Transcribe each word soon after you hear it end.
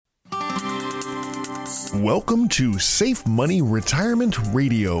Welcome to Safe Money Retirement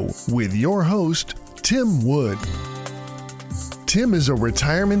Radio with your host, Tim Wood. Tim is a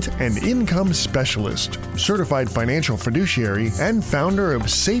retirement and income specialist, certified financial fiduciary, and founder of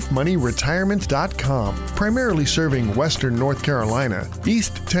SafeMoneyRetirement.com, primarily serving Western North Carolina,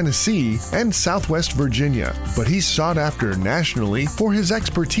 East Tennessee, and Southwest Virginia. But he's sought after nationally for his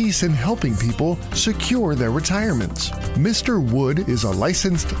expertise in helping people secure their retirements. Mr. Wood is a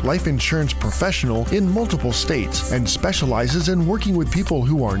licensed life insurance professional in multiple states and specializes in working with people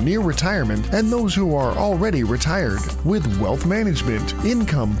who are near retirement and those who are already retired with wealth management,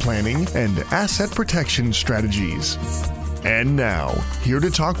 income planning, and asset protection strategies. And now, here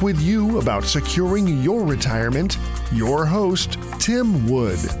to talk with you about securing your retirement, your host, Tim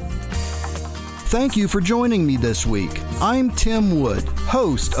Wood. Thank you for joining me this week. I'm Tim Wood,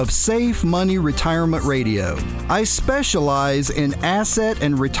 host of Safe Money Retirement Radio. I specialize in asset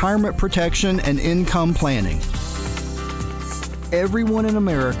and retirement protection and income planning. Everyone in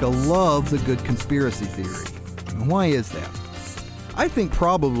America loves a good conspiracy theory. And why is that? I think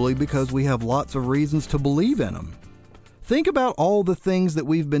probably because we have lots of reasons to believe in them. Think about all the things that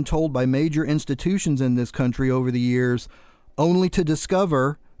we've been told by major institutions in this country over the years, only to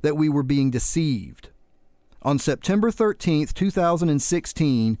discover that we were being deceived. On September 13th,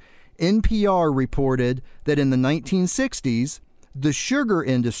 2016, NPR reported that in the 1960s, the sugar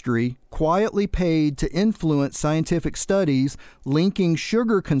industry quietly paid to influence scientific studies linking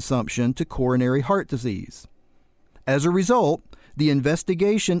sugar consumption to coronary heart disease. As a result, the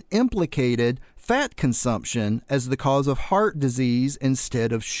investigation implicated fat consumption as the cause of heart disease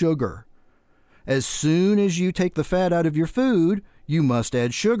instead of sugar. As soon as you take the fat out of your food, you must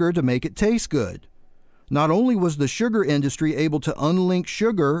add sugar to make it taste good. Not only was the sugar industry able to unlink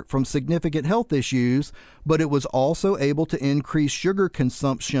sugar from significant health issues, but it was also able to increase sugar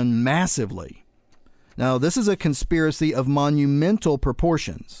consumption massively. Now, this is a conspiracy of monumental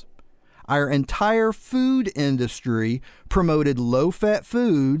proportions. Our entire food industry promoted low-fat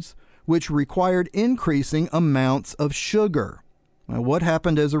foods, which required increasing amounts of sugar. Now, what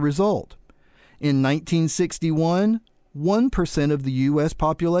happened as a result? In 1961, 1% of the U.S.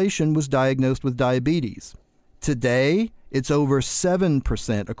 population was diagnosed with diabetes. Today, it's over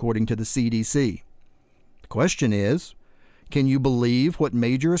 7%, according to the CDC. The question is, can you believe what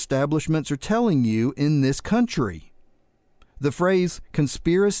major establishments are telling you in this country? The phrase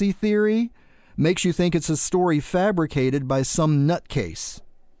conspiracy theory makes you think it's a story fabricated by some nutcase.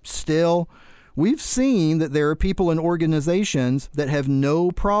 Still, we've seen that there are people and organizations that have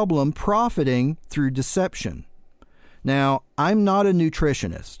no problem profiting through deception. Now, I'm not a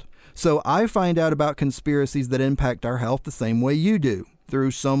nutritionist, so I find out about conspiracies that impact our health the same way you do,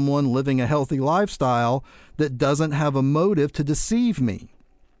 through someone living a healthy lifestyle that doesn't have a motive to deceive me.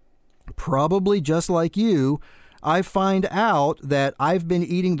 Probably just like you, I find out that I've been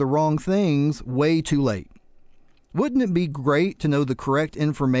eating the wrong things way too late. Wouldn't it be great to know the correct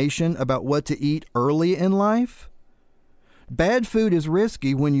information about what to eat early in life? Bad food is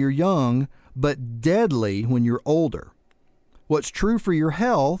risky when you're young, but deadly when you're older. What's true for your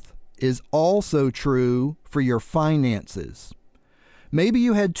health is also true for your finances. Maybe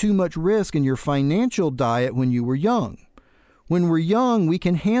you had too much risk in your financial diet when you were young. When we're young, we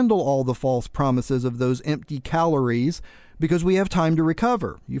can handle all the false promises of those empty calories because we have time to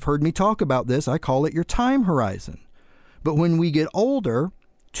recover. You've heard me talk about this. I call it your time horizon. But when we get older,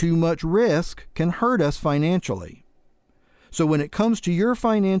 too much risk can hurt us financially. So when it comes to your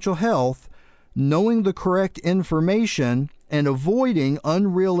financial health, knowing the correct information and avoiding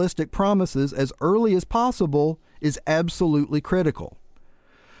unrealistic promises as early as possible is absolutely critical.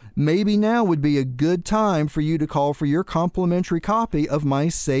 Maybe now would be a good time for you to call for your complimentary copy of my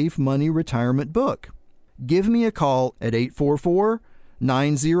Safe Money Retirement book. Give me a call at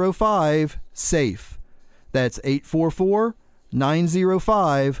 844-905-SAFE. That's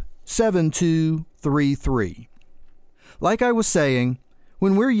 844-905-7233. Like I was saying,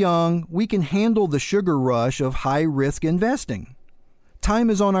 when we're young, we can handle the sugar rush of high-risk investing. Time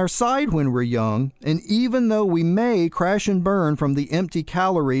is on our side when we're young, and even though we may crash and burn from the empty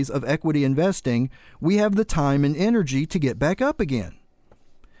calories of equity investing, we have the time and energy to get back up again.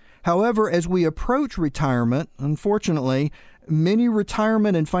 However, as we approach retirement, unfortunately, many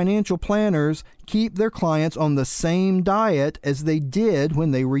retirement and financial planners keep their clients on the same diet as they did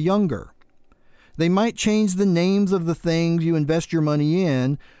when they were younger. They might change the names of the things you invest your money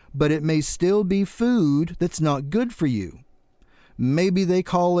in, but it may still be food that's not good for you. Maybe they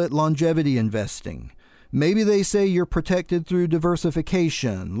call it longevity investing. Maybe they say you're protected through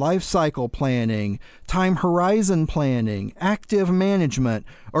diversification, life cycle planning, time horizon planning, active management,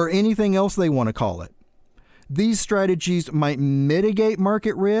 or anything else they want to call it. These strategies might mitigate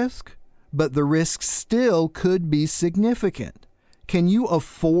market risk, but the risk still could be significant. Can you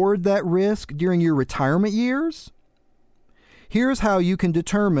afford that risk during your retirement years? Here's how you can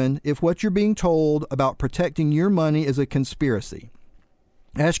determine if what you're being told about protecting your money is a conspiracy.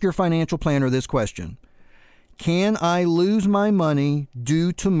 Ask your financial planner this question: can I lose my money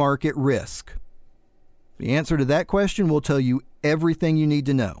due to market risk? The answer to that question will tell you everything you need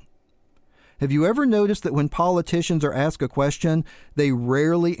to know. Have you ever noticed that when politicians are asked a question, they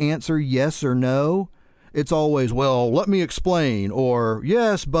rarely answer yes or no? It's always, well, let me explain, or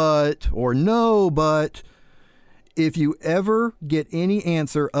yes, but, or no, but. If you ever get any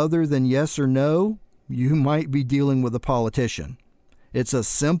answer other than yes or no, you might be dealing with a politician. It's a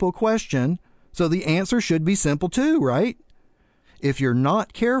simple question, so the answer should be simple too, right? If you're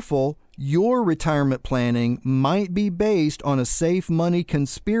not careful, your retirement planning might be based on a safe money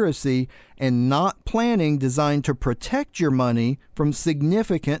conspiracy and not planning designed to protect your money from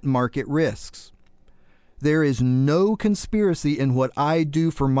significant market risks. There is no conspiracy in what I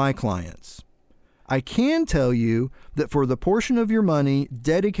do for my clients. I can tell you that for the portion of your money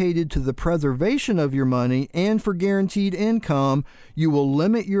dedicated to the preservation of your money and for guaranteed income, you will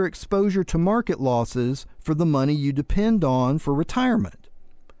limit your exposure to market losses for the money you depend on for retirement.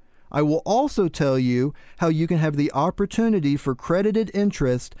 I will also tell you how you can have the opportunity for credited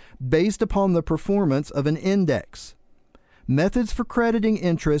interest based upon the performance of an index. Methods for crediting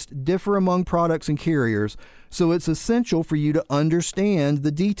interest differ among products and carriers, so it's essential for you to understand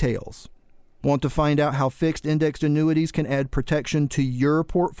the details. Want to find out how fixed indexed annuities can add protection to your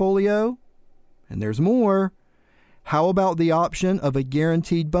portfolio? And there's more. How about the option of a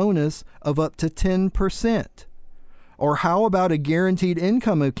guaranteed bonus of up to 10%? Or how about a guaranteed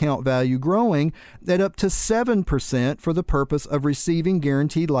income account value growing at up to 7% for the purpose of receiving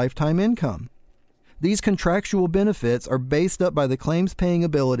guaranteed lifetime income? These contractual benefits are based up by the claims paying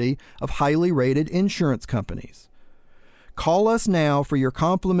ability of highly rated insurance companies. Call us now for your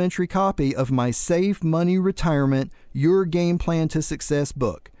complimentary copy of my Safe Money Retirement, Your Game Plan to Success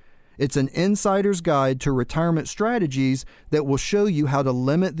book. It's an insider's guide to retirement strategies that will show you how to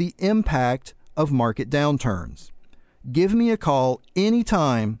limit the impact of market downturns. Give me a call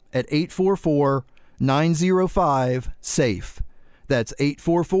anytime at 844-905-SAFE. That's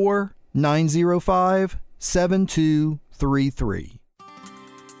 844-905-7233.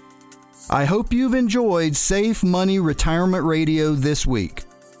 I hope you've enjoyed Safe Money Retirement Radio this week.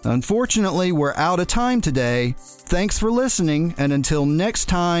 Unfortunately, we're out of time today. Thanks for listening, and until next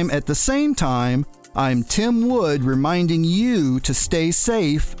time at the same time, I'm Tim Wood reminding you to stay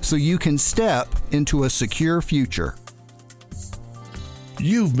safe so you can step into a secure future.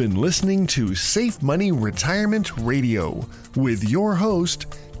 You've been listening to Safe Money Retirement Radio with your host,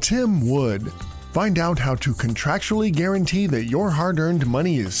 Tim Wood. Find out how to contractually guarantee that your hard-earned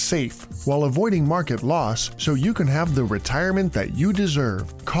money is safe while avoiding market loss so you can have the retirement that you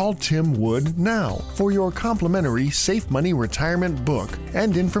deserve. Call Tim Wood now for your complimentary Safe Money Retirement book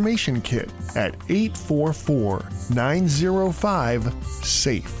and information kit at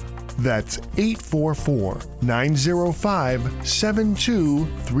 844-905-SAFE. That's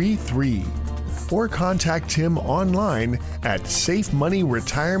 844-905-7233. Or contact him online at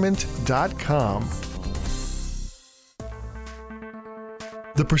safemoneyretirement.com.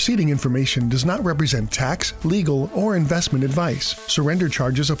 The preceding information does not represent tax, legal, or investment advice. Surrender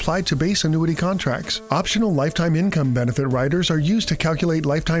charges apply to base annuity contracts. Optional lifetime income benefit riders are used to calculate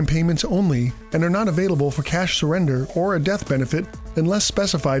lifetime payments only and are not available for cash surrender or a death benefit unless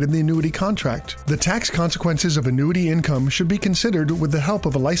specified in the annuity contract. The tax consequences of annuity income should be considered with the help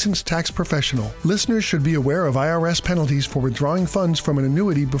of a licensed tax professional. Listeners should be aware of IRS penalties for withdrawing funds from an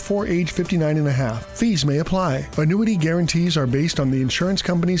annuity before age 59 and a half. Fees may apply. Annuity guarantees are based on the insurance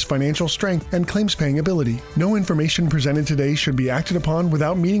company's financial strength and claims-paying ability. No information presented today should be acted upon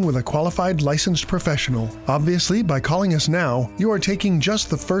without meeting with a qualified licensed professional. Obviously, by calling us now, you are taking just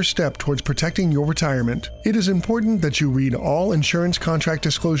the first step towards protecting your retirement. It is important that you read all insurance contract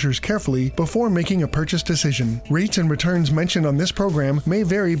disclosures carefully before making a purchase decision. Rates and returns mentioned on this program may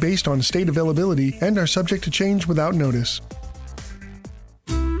vary based on state availability and are subject to change without notice.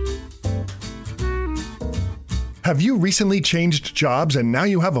 Have you recently changed jobs and now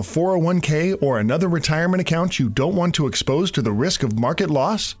you have a 401k or another retirement account you don't want to expose to the risk of market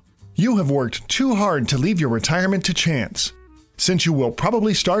loss? You have worked too hard to leave your retirement to chance. Since you will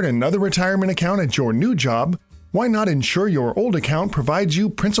probably start another retirement account at your new job, why not ensure your old account provides you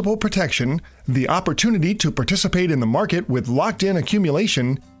principal protection, the opportunity to participate in the market with locked-in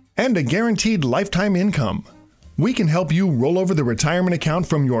accumulation, and a guaranteed lifetime income? We can help you roll over the retirement account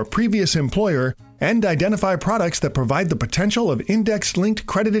from your previous employer and identify products that provide the potential of index-linked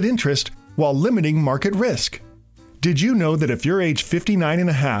credited interest while limiting market risk. Did you know that if you're age 59 and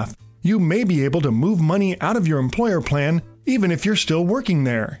a half, you may be able to move money out of your employer plan even if you're still working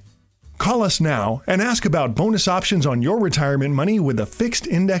there? Call us now and ask about bonus options on your retirement money with a fixed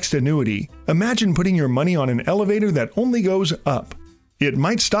indexed annuity. Imagine putting your money on an elevator that only goes up. It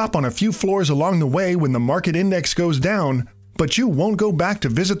might stop on a few floors along the way when the market index goes down, but you won't go back to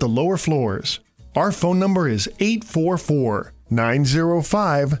visit the lower floors. Our phone number is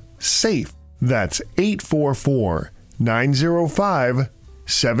 844-905-SAFE. That's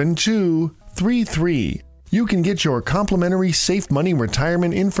 844-905-7233. You can get your complimentary Safe Money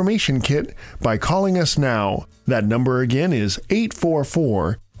Retirement Information Kit by calling us now. That number again is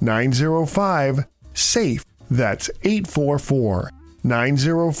 844-905-SAFE. That's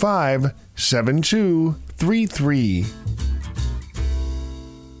 844-905-7233.